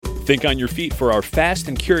Think on your feet for our Fast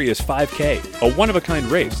and Curious 5K, a one-of-a-kind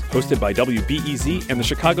race hosted by WBEZ and the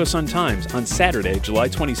Chicago Sun-Times on Saturday, July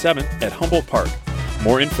 27th at Humboldt Park.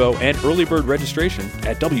 More info and early bird registration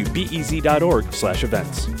at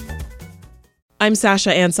wbez.org/events. I'm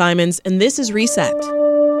Sasha Ann Simons, and this is Reset.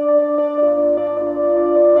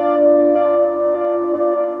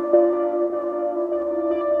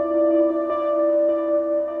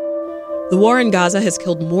 The war in Gaza has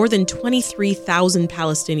killed more than 23,000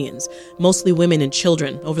 Palestinians, mostly women and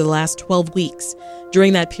children, over the last 12 weeks.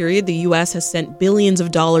 During that period, the U.S. has sent billions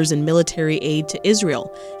of dollars in military aid to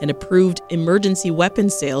Israel and approved emergency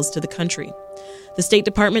weapons sales to the country. The State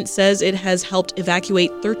Department says it has helped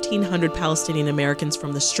evacuate 1,300 Palestinian Americans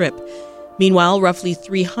from the Strip. Meanwhile, roughly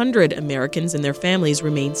 300 Americans and their families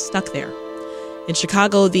remain stuck there. In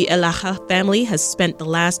Chicago, the Elaha family has spent the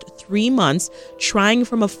last 3 months trying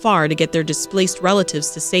from afar to get their displaced relatives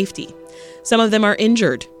to safety. Some of them are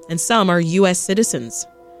injured, and some are U.S. citizens.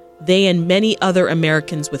 They and many other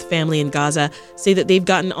Americans with family in Gaza say that they've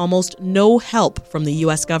gotten almost no help from the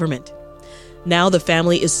U.S. government. Now the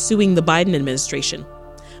family is suing the Biden administration.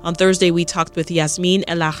 On Thursday, we talked with Yasmin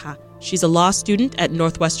Elaha. She's a law student at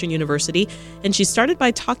Northwestern University, and she started by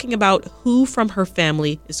talking about who from her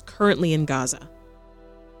family is currently in Gaza.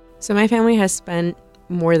 So my family has spent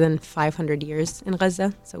more than 500 years in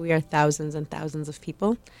Gaza, so we are thousands and thousands of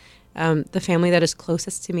people. The family that is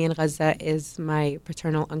closest to me in Gaza is my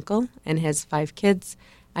paternal uncle and his 5 kids.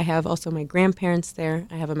 I have also my grandparents there.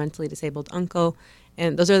 I have a mentally disabled uncle,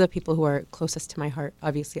 and those are the people who are closest to my heart.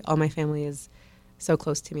 Obviously, all my family is so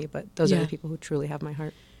close to me, but those are the people who truly have my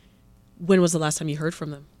heart. When was the last time you heard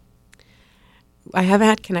from them? I haven't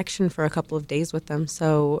had connection for a couple of days with them,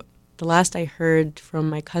 so the last I heard from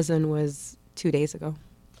my cousin was 2 days ago.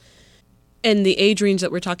 And the age range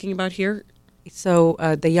that we're talking about here? So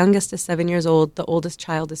the youngest is 7 years old, the oldest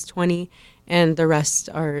child is 20, and the rest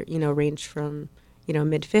are, range from,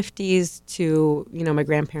 mid-50s to, my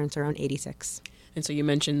grandparents are around 86. And so you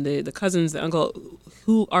mentioned the cousins, the uncle.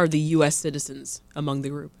 Who are the U.S. citizens among the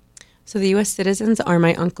group? So the U.S. citizens are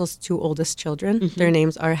my uncle's 2 oldest children. Mm-hmm. Their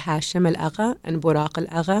names are Hashim al-Agha and Buraq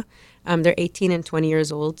al-Agha. They're 18 and 20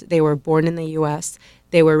 years old. They were born in the U.S.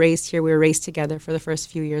 They were raised here. We were raised together for the first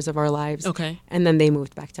few years of our lives. Okay. And then they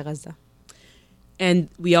moved back to Gaza. And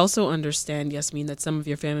we also understand, Yasmin, that some of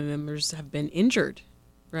your family members have been injured,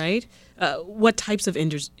 right? What types of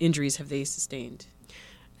injuries have they sustained?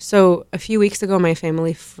 So a few weeks ago, my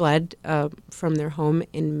family fled from their home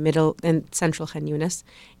in central Khan Yunis,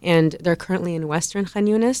 and they're currently in western Khan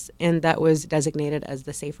Yunis, and that was designated as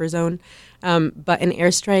the safer zone. But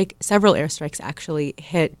several airstrikes actually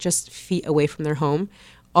hit just feet away from their home.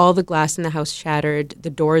 All the glass in the house shattered, the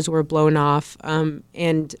doors were blown off,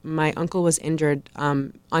 and my uncle was injured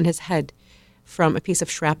on his head from a piece of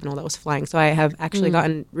shrapnel that was flying. So I have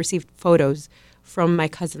actually received photos from my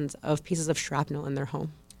cousins of pieces of shrapnel in their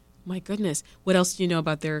home. My goodness. What else do you know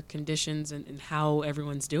about their conditions and how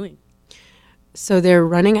everyone's doing? So they're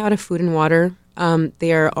running out of food and water.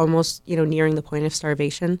 They are almost, nearing the point of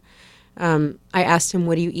starvation. I asked him,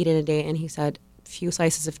 what do you eat in a day? And he said, a few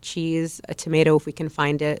slices of cheese, a tomato if we can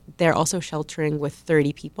find it. They're also sheltering with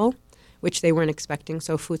 30 people, which they weren't expecting.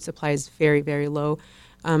 So food supply is very, very low.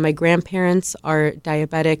 My grandparents are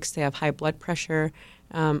diabetics. They have high blood pressure.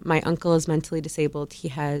 My uncle is mentally disabled. He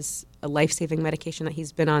has a life-saving medication that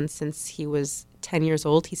he's been on since he was 10 years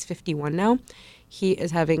old. He's 51 now. He is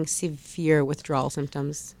having severe withdrawal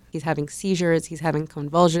symptoms. He's having seizures. He's having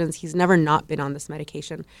convulsions. He's never not been on this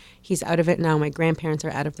medication. He's out of it now. My grandparents are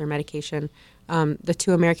out of their medication. The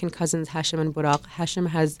 2 American cousins, Hashim and Buraq. Hashim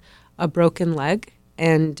has a broken leg,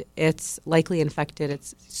 and it's likely infected.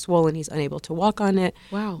 It's swollen. He's unable to walk on it.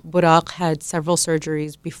 Wow. Buraq had several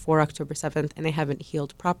surgeries before October 7th, and they haven't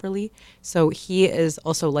healed properly. So he is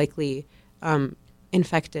also likely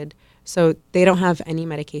infected. So they don't have any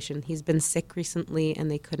medication. He's been sick recently, and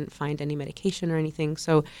they couldn't find any medication or anything.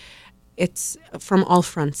 So it's from all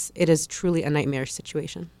fronts. It is truly a nightmarish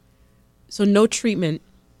situation. So no treatment,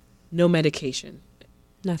 no medication.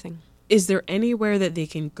 Nothing. Is there anywhere that they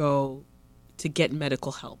can go to get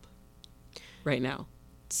medical help right now?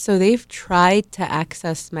 So they've tried to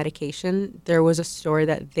access medication. There was a store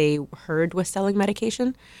that they heard was selling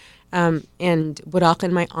medication. And Buraq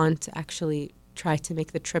and my aunt actually tried to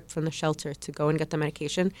make the trip from the shelter to go and get the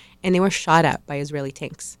medication. And they were shot at by Israeli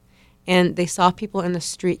tanks. And they saw people in the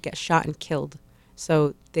street get shot and killed.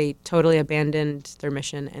 So they totally abandoned their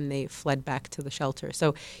mission and they fled back to the shelter.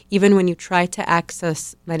 So even when you try to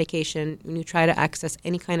access medication, when you try to access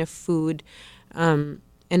any kind of food and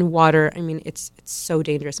water, I mean, it's so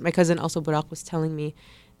dangerous. My cousin also, Buraq, was telling me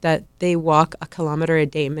that they walk a kilometer a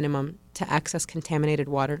day minimum to access contaminated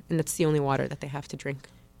water, and it's the only water that they have to drink.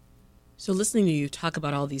 So listening to you talk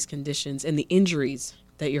about all these conditions and the injuries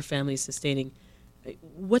that your family is sustaining,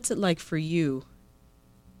 what's it like for you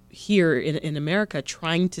here in America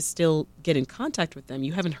trying to still get in contact with them?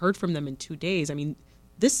 You haven't heard from them in 2 days. I mean,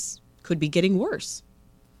 this could be getting worse.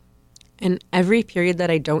 And every period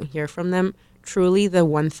that I don't hear from them, truly the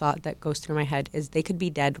one thought that goes through my head is they could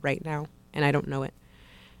be dead right now, and I don't know it.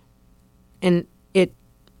 And it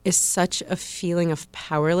is such a feeling of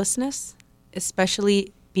powerlessness,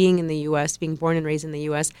 especially being in the U.S., being born and raised in the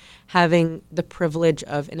U.S., having the privilege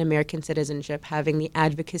of an American citizenship, having the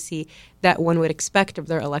advocacy that one would expect of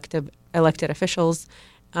their elected officials.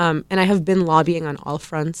 And I have been lobbying on all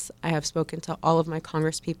fronts. I have spoken to all of my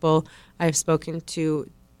congresspeople. I have spoken to,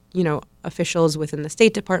 officials within the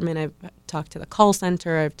State Department. I've talked to the call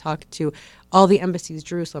center. I've talked to all the embassies,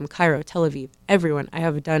 Jerusalem, Cairo, Tel Aviv, everyone.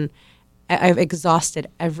 I've exhausted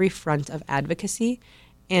every front of advocacy,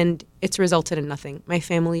 and it's resulted in nothing. My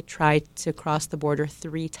family tried to cross the border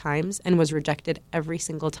 3 times and was rejected every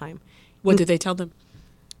single time. What did they tell them?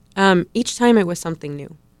 Each time it was something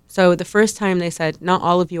new. So the first time they said, not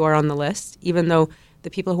all of you are on the list, even though the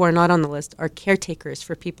people who are not on the list are caretakers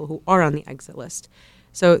for people who are on the exit list.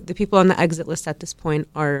 So the people on the exit list at this point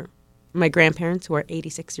are my grandparents, who are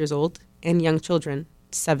 86 years old, and young children,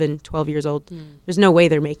 7, 12 years old. There's no way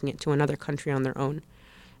they're making it to another country on their own.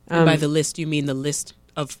 And by the list, you mean the list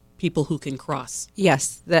of people who can cross?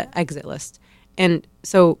 Yes, the exit list. And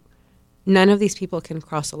so none of these people can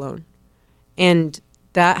cross alone. And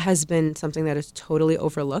that has been something that is totally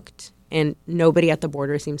overlooked, and nobody at the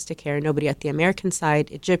border seems to care. Nobody at the American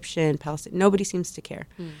side, Egyptian, Palestinian, nobody seems to care.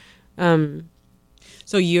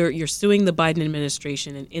 So you're suing the Biden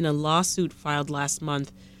administration, and in a lawsuit filed last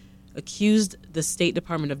month, accused the State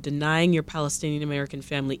Department of denying your Palestinian American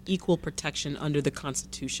family equal protection under the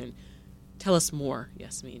Constitution. Tell us more,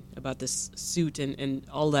 Yasmin, about this suit and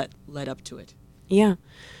all that led up to it. Yeah.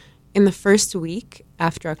 In the first week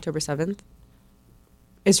after October 7th,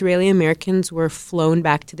 Israeli Americans were flown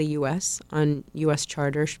back to the U.S. on U.S.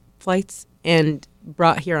 charter flights and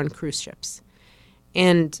brought here on cruise ships.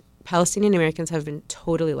 And Palestinian Americans have been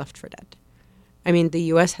totally left for dead. I mean, the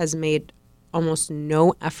U.S. has made almost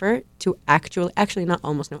no effort to actually not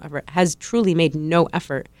almost no effort, has truly made no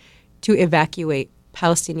effort to evacuate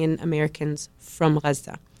Palestinian Americans from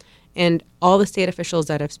Gaza. And all the state officials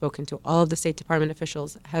that I've spoken to, all of the State Department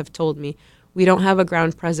officials have told me, we don't have a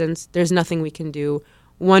ground presence. There's nothing we can do.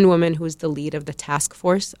 One woman who's the lead of the task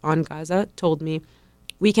force on Gaza told me,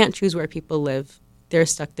 we can't choose where people live. They're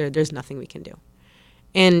stuck there. There's nothing we can do.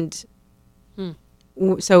 And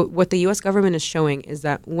so what the U.S. government is showing is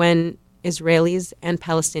that when Israelis and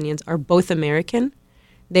Palestinians are both American,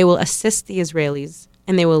 they will assist the Israelis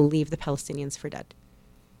and they will leave the Palestinians for dead.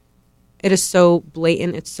 It is so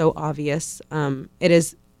blatant. It's so obvious. It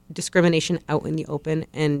is discrimination out in the open,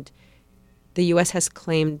 and the U.S. has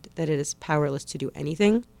claimed that it is powerless to do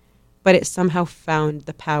anything, but it somehow found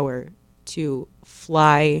the power to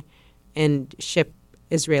fly and ship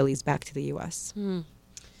Israelis back to the U.S.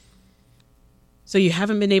 So you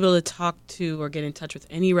haven't been able to talk to or get in touch with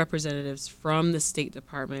any representatives from the State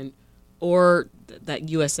Department or that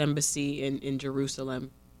U.S. Embassy in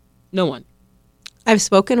Jerusalem? No one? I've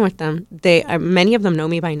spoken with them. Many of them know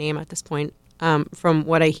me by name at this point. From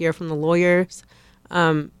what I hear from the lawyers,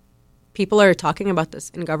 people are talking about this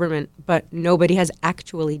in government, but nobody has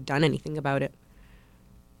actually done anything about it.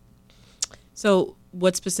 So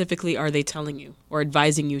what specifically are they telling you or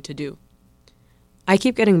advising you to do? I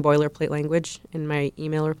keep getting boilerplate language in my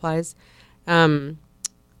email replies. The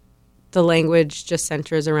language just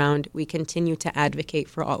centers around, we continue to advocate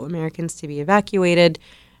for all Americans to be evacuated.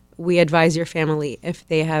 We advise your family, if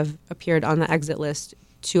they have appeared on the exit list,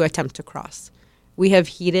 to attempt to cross. We have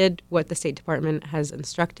heeded what the State Department has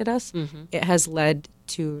instructed us. It has led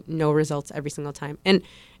to no results every single time. And,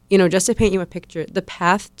 just to paint you a picture, the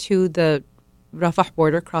path to the Rafah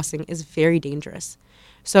border crossing is very dangerous.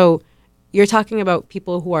 So you're talking about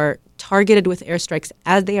people who are targeted with airstrikes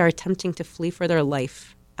as they are attempting to flee for their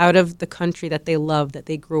life out of the country that they love, that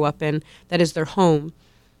they grew up in, that is their home.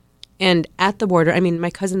 And at the border, my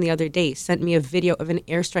cousin the other day sent me a video of an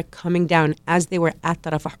airstrike coming down as they were at the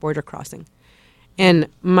Rafah border crossing. And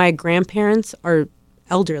my grandparents are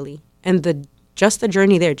elderly, and just the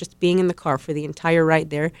journey there, just being in the car for the entire ride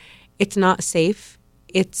there, it's not safe.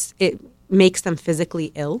 It makes them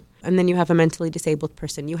physically ill. And then you have a mentally disabled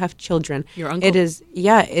person. You have children. Your uncle? It is.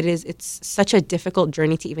 It's such a difficult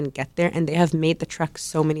journey to even get there. And they have made the trek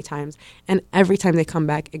so many times. And every time they come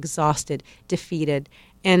back exhausted, defeated.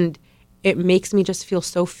 And it makes me just feel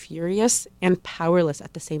so furious and powerless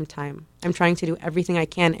at the same time. I'm trying to do everything I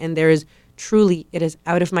can, and it is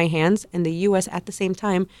out of my hands, and the U.S. at the same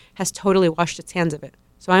time has totally washed its hands of it.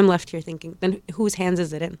 So I'm left here thinking, then whose hands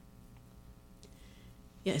is it in?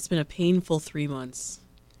 Yeah, it's been a painful 3 months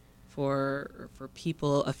for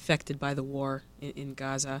people affected by the war in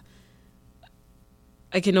Gaza.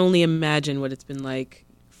 I can only imagine what it's been like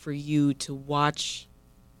for you to watch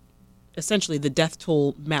essentially the death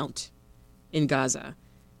toll mount in Gaza,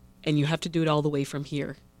 and you have to do it all the way from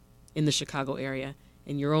here in the Chicago area,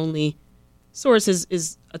 and your only source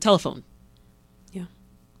is a telephone. Yeah.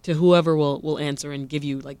 To whoever will answer and give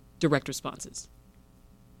you like direct responses.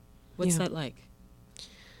 What's that like?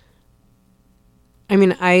 I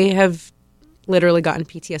mean, I have literally gotten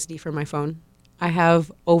PTSD from my phone. I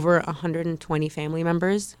have over 120 family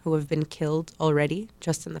members who have been killed already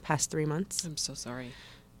just in the past 3 months. I'm so sorry.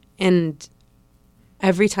 And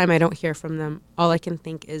every time I don't hear from them, all I can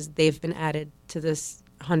think is they've been added to this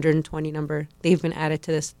 120 number. They've been added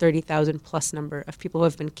to this 30,000 plus number of people who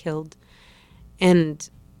have been killed. And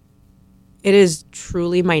it is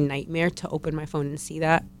truly my nightmare to open my phone and see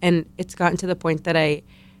that. And it's gotten to the point that I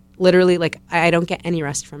literally, I don't get any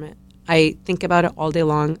rest from it. I think about it all day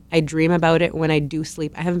long. I dream about it when I do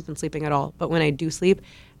sleep. I haven't been sleeping at all. But when I do sleep,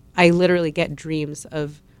 I literally get dreams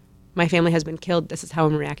of my family has been killed. This is how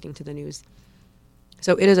I'm reacting to the news.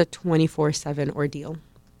 So it is a 24/7 ordeal.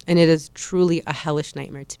 And it is truly a hellish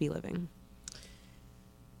nightmare to be living.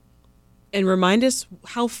 And remind us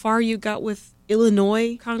how far you got with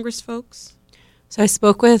Illinois Congress folks. So I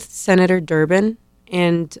spoke with Senator Durbin,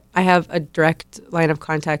 and I have a direct line of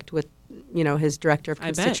contact with, his director of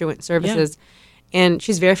constituent services. Yeah. And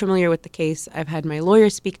she's very familiar with the case. I've had my lawyer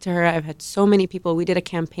speak to her. I've had so many people. We did a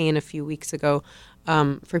campaign a few weeks ago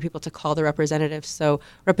for people to call the representatives. So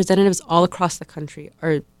representatives all across the country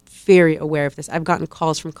are very aware of this. I've gotten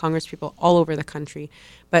calls from congresspeople all over the country.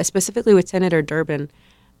 But specifically with Senator Durbin,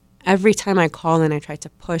 every time I call and I try to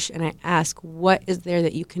push and I ask, what is there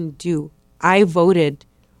that you can do? I voted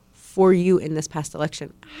for you in this past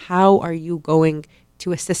election. How are you going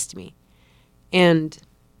to assist me? And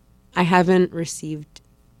I haven't received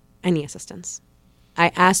any assistance.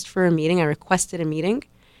 I asked for a meeting. I requested a meeting.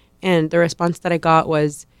 And the response that I got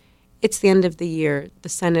was, it's the end of the year. The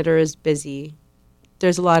senator is busy.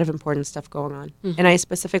 There's a lot of important stuff going on. Mm-hmm. And I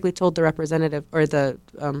specifically told the representative or the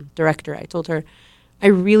director, I told her, I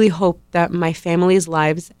really hope that my family's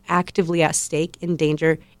lives actively at stake in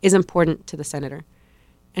danger is important to the senator.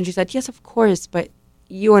 And she said, yes, of course, but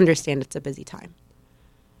you understand it's a busy time.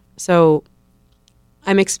 So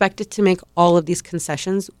I'm expected to make all of these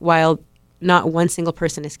concessions while not one single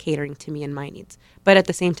person is catering to me and my needs. But at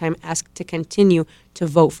the same time, ask to continue to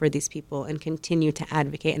vote for these people and continue to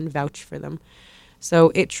advocate and vouch for them.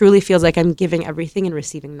 So it truly feels like I'm giving everything and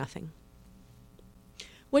receiving nothing.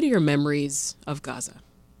 What are your memories of Gaza?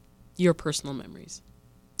 Your personal memories?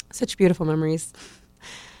 Such beautiful memories.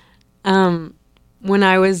 When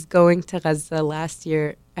I was going to Gaza last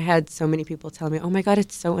year, I had so many people tell me, oh my God,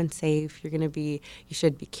 it's so unsafe. You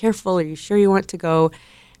should be careful. Are you sure you want to go?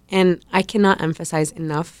 And I cannot emphasize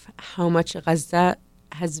enough how much Gaza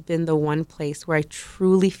has been the one place where I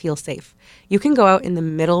truly feel safe. You can go out in the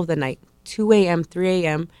middle of the night, 2 a.m., 3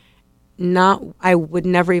 a.m., I would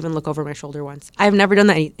never even look over my shoulder once. I've never done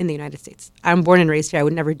that in the United States. I'm born and raised here. I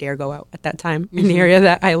would never dare go out at that time in the area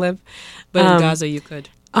that I live. But in Gaza, you could.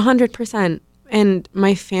 100%. And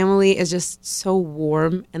my family is just so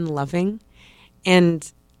warm and loving. And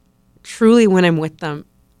truly, when I'm with them,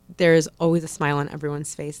 there is always a smile on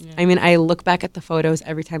everyone's face. Yeah. I mean, I look back at the photos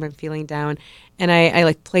every time I'm feeling down, and I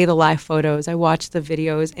like play the live photos. I watch the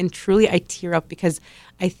videos, and truly I tear up because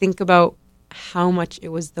I think about how much it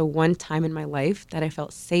was the one time in my life that I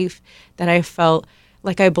felt safe, that I felt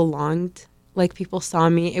like I belonged, like people saw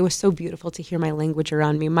me. It was so beautiful to hear my language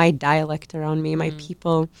around me, my dialect around me, my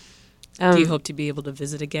people. Do you hope to be able to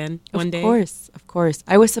visit again one day? Of course.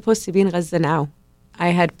 I was supposed to be in Gaza now. I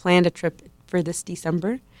had planned a trip for this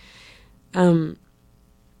December. I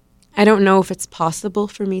don't know if it's possible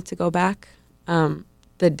for me to go back.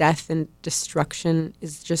 The death and destruction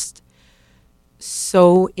is just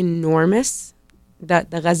so enormous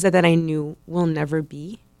that the Gaza that I knew will never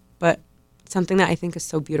be. But something that I think is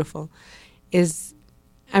so beautiful is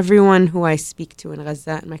everyone who I speak to in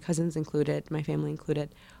Gaza, and my cousins included, my family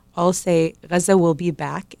included, all say Gaza will be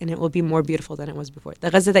back and it will be more beautiful than it was before. The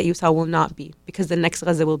Gaza that you saw will not be, because the next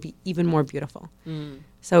Gaza will be even more beautiful.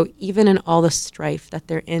 So even in all the strife that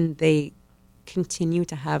they're in, they continue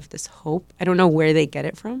to have this hope. I don't know where they get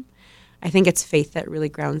it from. I think it's faith that really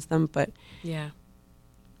grounds them, but yeah,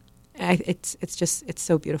 It's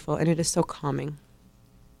so beautiful, and it is so calming.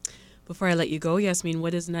 Before I let you go, Yasmin,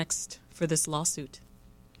 what is next for this lawsuit?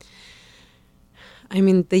 I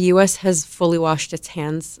mean, the U.S. has fully washed its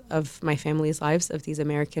hands of my family's lives, of these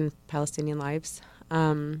American Palestinian lives.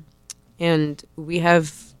 And we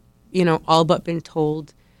have, all but been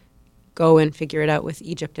told, go and figure it out with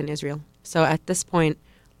Egypt and Israel. So at this point,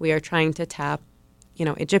 we are trying to tap,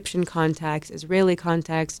 Egyptian contacts, Israeli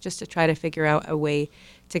contacts, just to try to figure out a way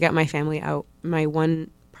to get my family out. My one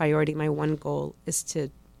priority, my one goal is to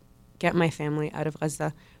get my family out of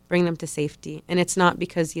Gaza, bring them to safety. And it's not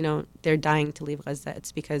because, they're dying to leave Gaza.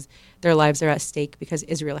 It's because their lives are at stake, because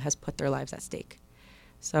Israel has put their lives at stake.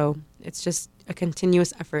 So it's just a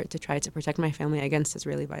continuous effort to try to protect my family against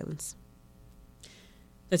Israeli violence.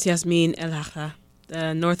 That's Yasmin El-Hakha,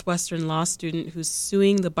 the Northwestern law student who's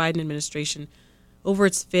suing the Biden administration over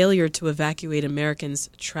its failure to evacuate Americans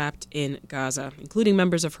trapped in Gaza, including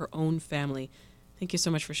members of her own family. Thank you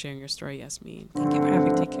so much for sharing your story, Yasmin. Thank you for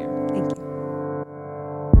having me. Take care. Thank you.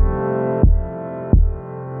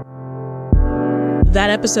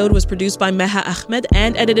 That episode was produced by Meha Ahmed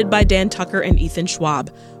and edited by Dan Tucker and Ethan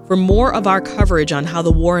Schwab. For more of our coverage on how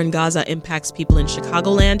the war in Gaza impacts people in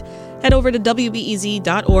Chicagoland, head over to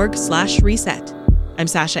wbez.org/reset. I'm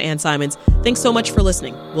Sasha Ann Simons. Thanks so much for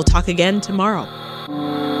listening. We'll talk again tomorrow.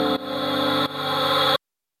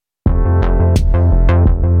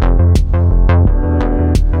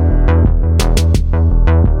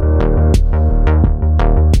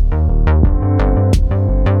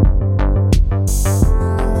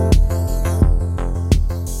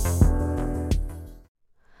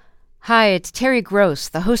 Hi, it's Terry Gross,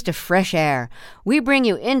 the host of Fresh Air. We bring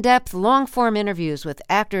you in-depth, long-form interviews with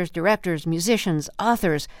actors, directors, musicians,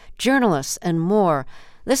 authors, journalists, and more.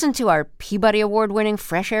 Listen to our Peabody Award-winning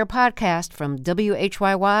Fresh Air podcast from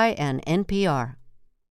WHYY and NPR.